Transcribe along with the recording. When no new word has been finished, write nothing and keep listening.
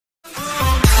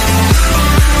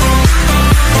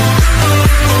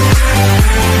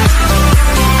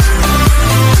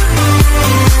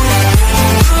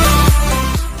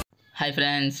Hi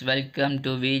friends, welcome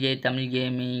to Vijay Tamil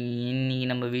gaming. இன்றைக்கி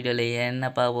நம்ம வீடியோவில் என்ன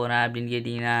பார்க்க போகிறோம் அப்படின்னு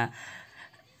கேட்டிங்கன்னா,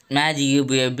 மேஜிக்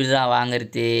கியூப் எப்படிடா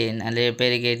வாங்குறது. நிறைய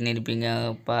பேர் கேட்டுன்னு இருப்பீங்க,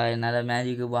 அப்பா என்னால்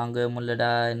மேஜிக் கியூப் வாங்க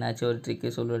முடியலடா, என்னாச்சும் ஒரு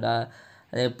ட்ரிக்கு சொல்லுடா,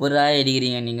 அதை எப்படா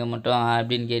எடுக்கிறீங்க நீங்கள் மட்டும்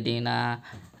அப்படின்னு கேட்டிங்கன்னா,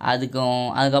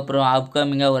 அதுக்கப்புறம்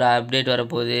அப்கமிங்காக ஒரு அப்டேட்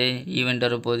வரப்போகுது, ஈவெண்ட்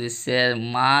வரப்போகுது.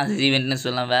 மாஸ் ஈவெண்ட்னு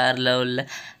சொல்லலாம். வேறு லெவலில்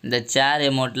இந்த சேர்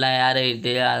எமௌண்ட்லாம்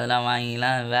யாரைட்டு அதெல்லாம்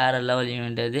வாங்கிக்கலாம். வேறு லெவல்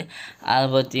ஈவெண்ட் அது. அதை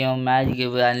பற்றியும் மேஜிக்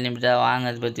கியூப் அன்லிமிட்டடாக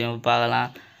வாங்கிறத பற்றியும்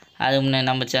பார்க்கலாம். அதுக்கு முன்னாடி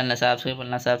நம்ம சேனலை சப்ஸ்கிரைப்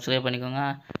பண்ணலாம், சப்ஸ்கிரைப் பண்ணிக்கோங்க.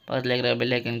 பக்கத்தில் இருக்கிற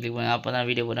பெல் ஐக்கன் கிளிக் பண்ணுங்கள். அப்போ தான்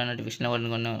வீடியோ போட்டால் நோட்டிஃபிகேஷன்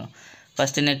ஒன்று வரும்.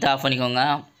 ஃபஸ்ட்டு நெட் ஆஃப் பண்ணிக்கோங்க.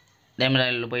 டைமண்ட்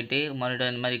ராயலில் போய்ட்டு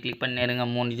மறுபடியும் இந்த மாதிரி கிளிக் பண்ணிடுங்க.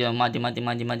 3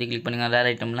 மாற்றி கிளிக் பண்ணுங்கள். ரேர்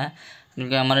ஐட்டமில்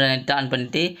மறுபடியும் நெட் ஆன்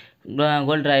பண்ணிட்டு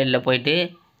கோல்டு ராயலில் போய்ட்டு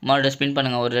மறுபடியும் ஸ்பின்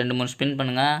பண்ணுங்கள். ஒரு 2-3 ஸ்பின்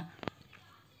பண்ணுங்கள்.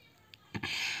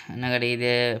 என்ன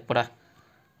கிடைக்குது போடா,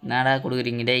 என்னடா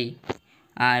கொடுக்குறீங்க டேய்?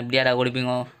 இப்படியாடா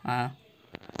கொடுப்பீங்க?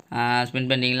 ஸ்பின்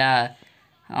பண்ணிட்டீங்களா?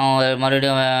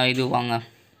 மறுபடியும் இது வாங்க,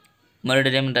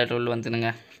 மறுபடியும் டைமண்ட் ராயல்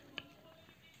வந்துடுங்க.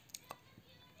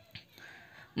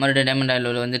 மறுபடியும் டைமண்ட்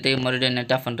ராயல் வந்துட்டு மறுபடியும்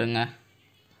நெட் ஆஃப் பண்ணுறேங்க.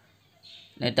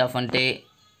 நெட் ஆஃப் பண்ணிட்டு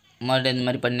மறுபடியும் இந்த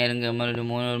மாதிரி பண்ணிடுங்க. மறுபடியும்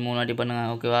மூணு வாட்டி பண்ணுங்கள்,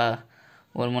 ஓகேவா?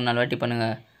 ஒரு 3-4 வாட்டி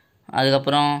பண்ணுங்கள்.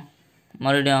 அதுக்கப்புறம்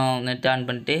மறுபடியும் நெட் ஆன்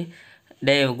பண்ணிட்டு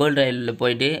கோல்டு ராயலில்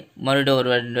போயிட்டு மறுபடியும் ஒரு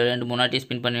 2-3 வாட்டி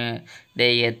ஸ்பின் பண்ணு.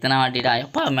 எத்தனை வாட்டிடா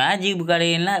எப்பா? மேஜிக் புக்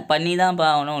கடையெல்லாம் பண்ணி தான்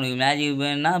ஆகணும். உனக்கு மேஜிக்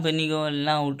வேணுன்னா பண்ணிக்கோ,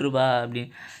 இல்லைனா விட்ருப்பா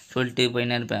அப்படின்னு சொல்லிட்டு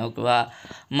போயின்னு இருப்பேன், ஓகேவா?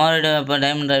 மறுபடியும் இப்போ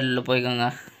டைமண்ட் ராயலில் போய்க்கோங்க.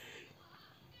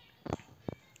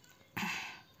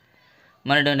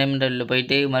 மறுபடியும் டைமண்ட் ராயலில்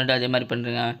போயிட்டு மறுபடியும் அதே மாதிரி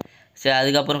பண்ணுறேங்க. சரி,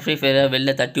 அதுக்கப்புறம் ஃப்ரீ ஃபயரை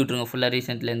வெளில தட்டி விட்ருங்க ஃபுல்லாக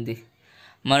ரீசெண்ட்லேருந்து.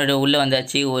 மறுபடியும் உள்ளே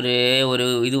வந்தாச்சு. ஒரு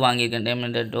இது வாங்கியிருக்கேன்,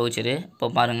 டைமண்ட் ராயல் வவுச்சரு. இப்போ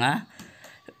பாருங்கள்,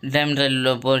 டைமண்ட்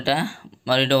ராயலில் போயிட்டேன்.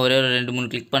 மறுபடியும் ஒரு 2-3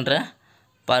 கிளிக் பண்ணுறேன்.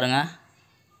 பாருங்கள்,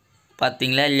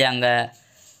 பார்த்தீங்களா இல்லையா? அங்கே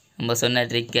நம்ம சொன்ன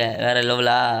ட்ரிக்கை வேறு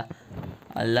லெவலா?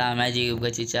 எல்லாம் மேஜிக்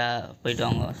வச்சிச்சா? போய்ட்டு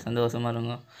வாங்க, சந்தோஷமாக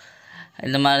இருங்க.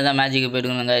 இந்த மாதிரி தான் மேஜிக்கு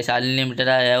போய்ட்டுக்கணுங்க.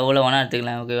 அன்லிமிட்டடாக எவ்வளோ வேணால்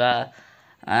எடுத்துக்கலாம், ஓகேவா?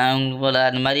 உங்களுக்கு போல்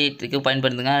அந்த மாதிரி ட்ரிக்கு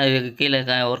பயன்படுத்துங்க. கீழே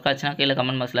ஒர்க் ஆச்சுன்னா கீழே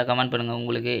கமெண்ட் பாக்ஸில் கமெண்ட் பண்ணுங்கள்.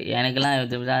 உங்களுக்கு எனக்கெல்லாம்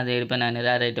இப்படி தான் அது எடுப்பேன். நான்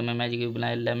ரேர் ஐட்டமே மேஜிக்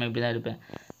கியூப்லாம் எல்லாமே இப்படி தான் எடுப்பேன்.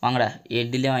 வாங்கடா,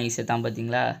 எட்டுலேயே வாங்கி சேர்த்தான்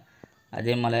பார்த்தீங்களா?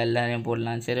 அதே மாதிரி எல்லாரையும்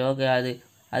போடலாம். சரி, ஓகே.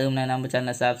 அதுக்கு முன்னாடி நம்ம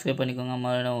சேனலை சப்ஸ்கிரைப் பண்ணிக்கோங்க.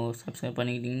 மறுபடியும் சப்ஸ்கிரைப்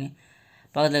பண்ணிக்கிட்டிங்கன்னு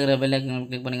பக்கத்தில் இருக்கிற பெல் ஐக்கன்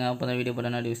கிளிக் பண்ணுங்கள். அப்போ தான் வீடியோ போட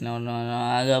நோட்டிஃபிகேஷன் வரணும்.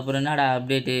 அதுக்கப்புறம் என்னடா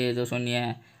அப்டேட்டு ஏதோ சொன்னீங்க,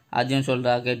 அதையும்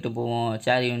சொல்கிறா, கேட்டு போவோம்.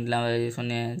 சேர் ஈவெண்ட்லாம்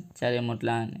சொன்னேன், சேர்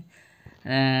அமௌண்ட்லாம்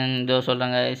இதோ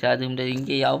சொல்கிறாங்க. அது முடியாது.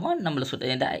 இங்கே எவன் நம்மளை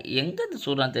ஏன்டா எங்கேருந்து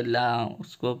சொல்கிறான் தெரியல.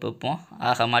 ஸ்கோப் வைப்போம்.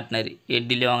 மாட்டினார்.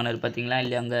 8 வாங்கினார் பார்த்தீங்களா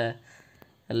இல்லையா? அங்கே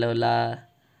இல்லைல்லா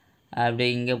அப்படியே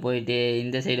இங்கே போயிட்டு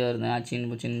இந்த சைடு வருது.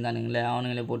 சின்ன தானுங்களே,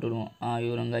 அவனுங்களே போட்டு விடுவோம்.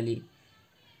 இவரங்காலி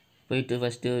போயிட்டு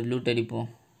ஃபஸ்ட்டு லூட் அடிப்போம்.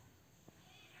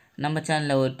 நம்ம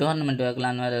சேனலில் ஒரு டோர்னமெண்ட்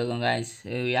வைக்கலான்னு வேறு இருக்கோம் காய்ஸ்.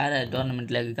 யார்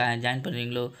டோர்னமெண்ட்டில் ஜாயின்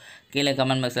பண்ணுறீங்களோ கீழே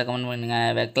கமெண்ட் பாக்ஸில் கமெண்ட்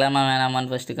பண்ணுங்கள். வைக்கலாமா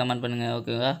வேணாமான்னு ஃபஸ்ட்டு கமெண்ட் பண்ணுங்கள்,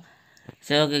 ஓகேவா?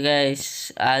 சரி, ஓகே கைஸ்.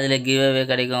 அதில் கிவ்அவே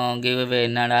கிடைக்கும். கிவ்அவே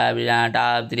என்னடா அப்படின்னா,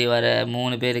 டாப் 3 வர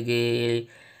 3 பேருக்கு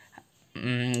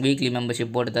வீக்லி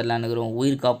மெம்பர்ஷிப் போட்டு தரலான்னு இருக்கிறோம்.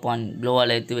 உயிர் காப்பான்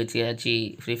க்ளோவால் எடுத்து வச்சியாச்சு.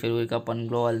 ஃப்ரீ ஃபயர் உயிர் காப்பான்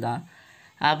க்ளோவால் தான்.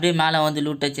 அப்படியே மேலே வந்து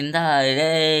லூட் வச்சுருந்தா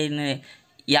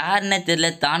யாருன்னே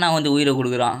தெரில, தானாக வந்து உயிரை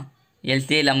கொடுக்குறான்.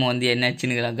 ஹெல்த்தே இல்லாமல் வந்து என்ன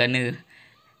வச்சுன்னுக்கிறான் கண்ணு.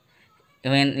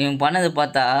 இவன் பண்ணதை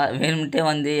பார்த்தா வேணும்ட்டே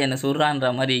வந்து என்னை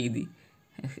சுடுறான்ற மாதிரி இருக்குது.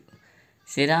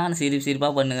 சரியான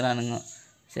சிரிப்பாக பண்ணுகிறானுங்க.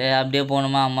 சரி, அப்படியே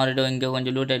போனோமா, மறுபடியும் இங்கே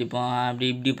கொஞ்சம் லூட் அடிப்போம்.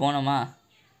 இப்படி போனோமா,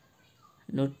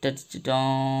 லூட்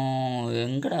அடிச்சிட்டோம்.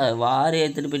 எங்கடா வாரி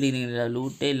எடுத்துகிட்டு போயிட்டீங்களா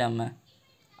லூட்டே இல்லாமல்?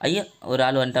 ஐயா, ஒரு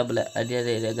ஆள் வந்துட்டாப்புல.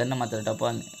 அப்படியே கண்ணை மாத்திர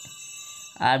டப்பான்னு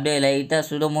அப்படியே லைட்டாக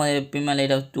சுடும் போது எப்பயுமே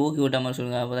லைட்டாக தூக்கி விட்ட மாதிரி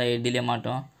சொல்லுங்க. அப்போ தான் எட்டிலே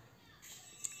மாட்டோம்.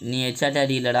 நீ ஹெட்ஷாட்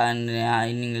அடிக்கலடா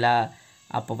இன்னீங்களா?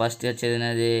 அப்போ ஃபஸ்ட்டு வச்சது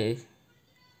என்னது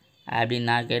அப்படின்னு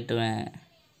நான் கேட்டுவேன்.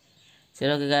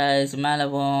 சரி, ஓகே காய்ஸ். மேலே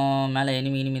மேலே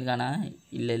இனிமே இருக்கானா?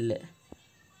 இல்லை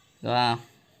வா,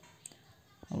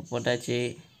 போட்டாச்சு.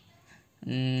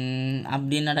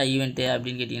 அப்படி என்னடா ஈவெண்ட்டு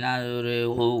அப்படின்னு கேட்டிங்கன்னா, அது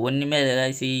ஒன்றுமே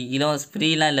இலவச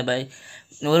ஃப்ரீலாம் இல்லை பாய்.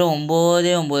 ஒரு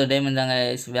 9 டைமண்ட் தாங்க.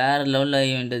 வேறு லெவலில்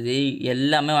ஈவெண்ட் அது.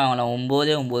 எல்லாமே வாங்கலாம்.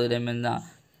 9 டைமண்ட் தான்.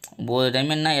 9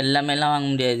 டைமண்ட்னால் எல்லாமேலாம் வாங்க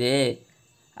முடியாது.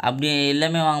 அப்படி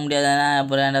எல்லாமே வாங்க முடியாதுன்னா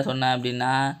அப்புறம் என்ன சொன்னேன்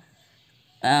அப்படின்னா,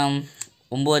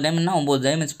 9 டைமண்ட்னா 9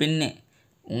 டைமண்ட் ஸ்பின்னு.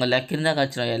 உங்கள் லக் இருந்தால்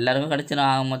கிடச்சிரும். எல்லாருக்கும்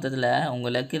கிடச்சிரும். மொத்தத்தில்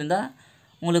உங்கள் லக் இருந்தால்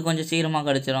உங்களுக்கு கொஞ்சம் சீக்கிரமாக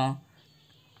கிடச்சிரும்.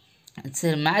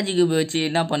 சரி, மேஜிக் கியூப் வச்சு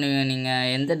என்ன பண்ணுவீங்க நீங்கள்?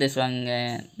 எந்த ட்ரெஸ் வாங்குங்க?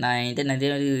 நான் என்கிட்ட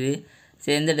நிறைய இருக்குது.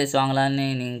 சரி, எந்த ட்ரெஸ் வாங்கலான்னு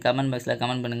நீங்கள் கமெண்ட் பாக்ஸில்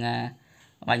கமெண்ட் பண்ணுங்கள்.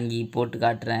 வாங்கி போட்டு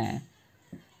காட்டுறேன்.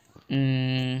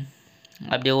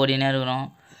 அப்படியே ஓடினே இருக்கிறோம்.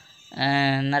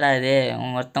 என்னடா இது,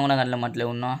 ஒருத்தன் கூட கடல மாட்டல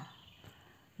இன்னும்.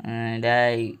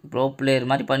 டேய் ப்ரோ பிளேயர்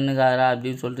மாதிரி பண்ணுக்காரா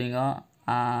அப்படின்னு சொல்கிறீங்க.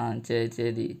 சரி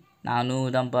சரி,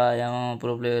 நானும் தான்ப்பா. எவன்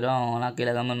ப்ரோ பிளேயரும் அவங்களாம்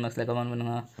கீழே கமெண்ட் பாக்ஸில் கமெண்ட்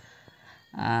பண்ணுங்க.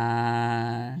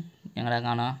 எங்கடா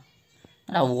காணோம்?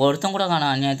 ஒருத்தன் கூட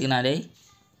காணோம் அநியாயத்துக்கு. நான் டேய்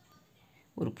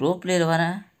ஒரு ப்ரோ பிளேயர்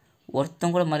வரேன்,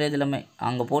 ஒருத்தன் கூட மரியாதை இல்லாமல்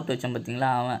அங்கே போட்டு வச்சேன் பார்த்தீங்களா,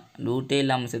 அவன் லூட்டே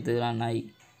இல்லாமல் செத்துக்கிறான். நாய்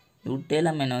லூட்டே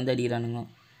இல்லாமல் என்னை வந்து அடிக்கிறானுங்க.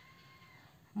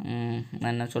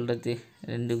 நான் என்ன சொல்கிறது,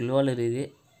 2 குளோவால் இருக்குது.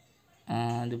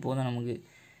 அது போதும் நமக்கு.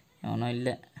 ஒன்றும்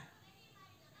இல்லை.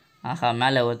 ஆஹா,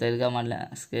 மேலே ஒருத்தர் இருக்கா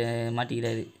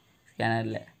மாட்டிக்கிறாரு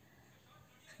ஸ்கேனரில்.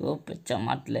 ஸ்கோப் வச்சா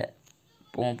மாட்டல.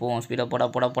 போவோம் ஸ்பீடாக போடா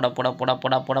போடா போடா போடா போடா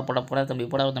போடா போடா போடா போடா தம்பி,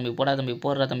 போடா தம்பி, போடா தம்பி,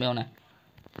 போடுறா தம்பி அவனை.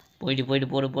 போயிட்டு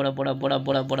போட போடா போடா போடா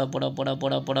போடா போடா போடா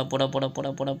போடா போடா போடா போடா போடா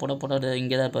போடா போடா போடா போடா.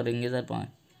 இங்கே தான் இருப்பார், இங்கே தான் இருப்பான்.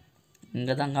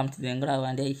 இங்கே தான் காமிச்சது. எங்கடா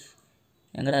வேண்டே,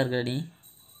 எங்கடா இருக்கிற நீ?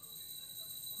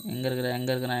 எங்கே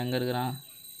இருக்கிறான்?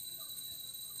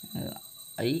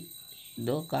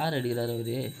 இதோ கார் அடிக்கிறார்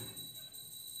அவரு.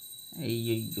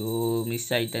 ஐயோ மிஸ்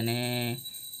ஆகிட்டானே.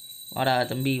 வாடா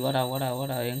தம்பி, வாடா.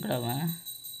 எங்கடா அவன்?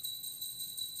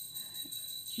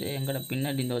 எங்கடா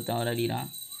பின்னாடி இந்த ஒருத்தன் வர அடிக்கிறான்.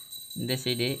 இந்த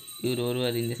சைடு இவர்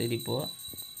வருவார், இந்த சைடு இப்போது.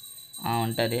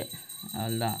 வந்துட்டார்.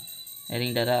 அவள்தான்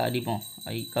இறங்கிட்டாரா? அடிப்போம்.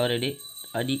 கவர்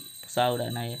அடி சாவிடா.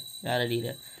 நான் யார்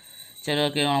அடிக்கிற? சரி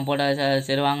ஓகே, அவன் போட்டா.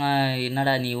 சரி வாங்க.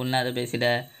 என்னடா நீ உள்ள நேரம் பேசிட?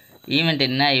 ஈவெண்ட்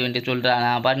என்ன ஈவெண்ட்டு சொல்கிறா?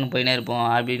 நான் பாட்டுன்னு போயினே இருப்போம்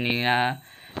அப்படின்னீங்கன்னா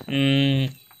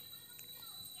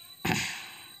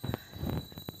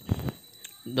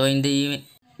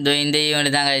இந்த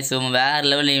ஈவெண்ட் தாங்க. ஸோ வேறு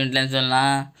லெவல் ஈவெண்ட்லன்னு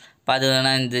சொல்லலாம்.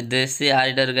 பார்த்துக்கோன்னா இந்த ட்ரெஸ்ஸு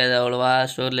யார்கிட்ட இருக்காது அவ்வளோவா,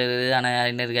 ஸ்டோரில் இருக்குது. ஆனால்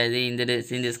யார்கிட்ட இருக்காது இந்த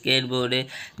ட்ரெஸ்ஸு, இந்த ஸ்கேட் போர்டு,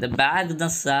 இந்த பேக்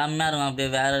தான் செம்மையாக இருக்கும் அப்படியே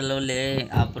வேறு லெவலு.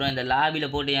 அப்புறம் இந்த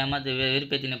லாபியில் போட்டு ஏமாற்று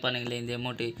வெறுப்பேற்றி நிற்பானுங்களே, இந்த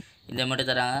அமௌண்ட்டு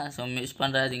தராங்க. So miss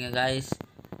பண்ணுறாதீங்க guys.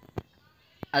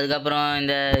 அதுக்கப்புறம்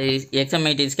இந்த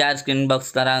XM80 ஸ்கேர் ஸ்கின்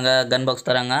பாக்ஸ் தராங்க, கன் பாக்ஸ்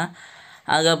தராங்க.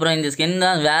 அதுக்கப்புறம் இந்த ஸ்கின்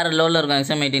தான் வேறு லெவலில் இருக்கும்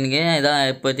XM80க்கு. இதான்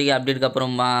இப்போதைக்கு அப்டேட்டுக்கு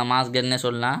அப்புறம் மாஸ் கன்னே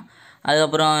சொல்லலாம்.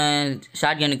 அதுக்கப்புறம்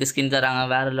ஷார்ட் கன்னுக்கு ஸ்கின் தராங்க,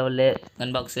 வேறு லெவலு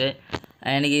கன் பாக்ஸு.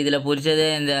 எனக்கு இதில் பிடிச்சது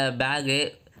இந்த பேகு,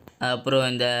 அப்புறம்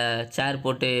இந்த சேர்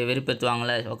போட்டு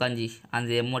வெறுப்பேற்றுவாங்களே உக்காஞ்சி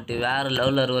அந்த எமௌண்ட்டு வேறு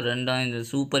லெவலில் இருக்கும். ரெண்டும் இந்த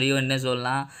சூப்பர் ஈவெண்ட்னே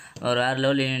சொல்லலாம். ஒரு வேறு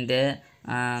லெவல் ஈவெண்ட்டு.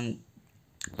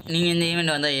 நீங்கள் இந்த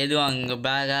ஈவெண்ட் வந்தால் எதுவும் அங்கே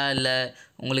பேகா இல்லை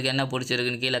உங்களுக்கு என்ன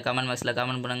பிடிச்சிருக்குன்னு கீழே கமெண்ட் பாக்ஸில்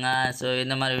கமெண்ட் பண்ணுங்கள். ஸோ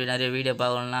இந்த மாதிரி நிறைய வீடியோ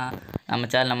பார்க்கணுன்னா நம்ம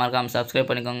சேனலை மறக்காமல் சப்ஸ்கிரைப்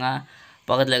பண்ணிக்கோங்க.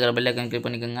 பக்கத்தில் இருக்கிற பெல் ஐக்கான் கிளிக்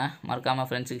பண்ணிக்கோங்க. மறக்காமல்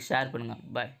ஃப்ரெண்ட்ஸுக்கு ஷேர் பண்ணுங்கள்.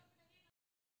 பாய்.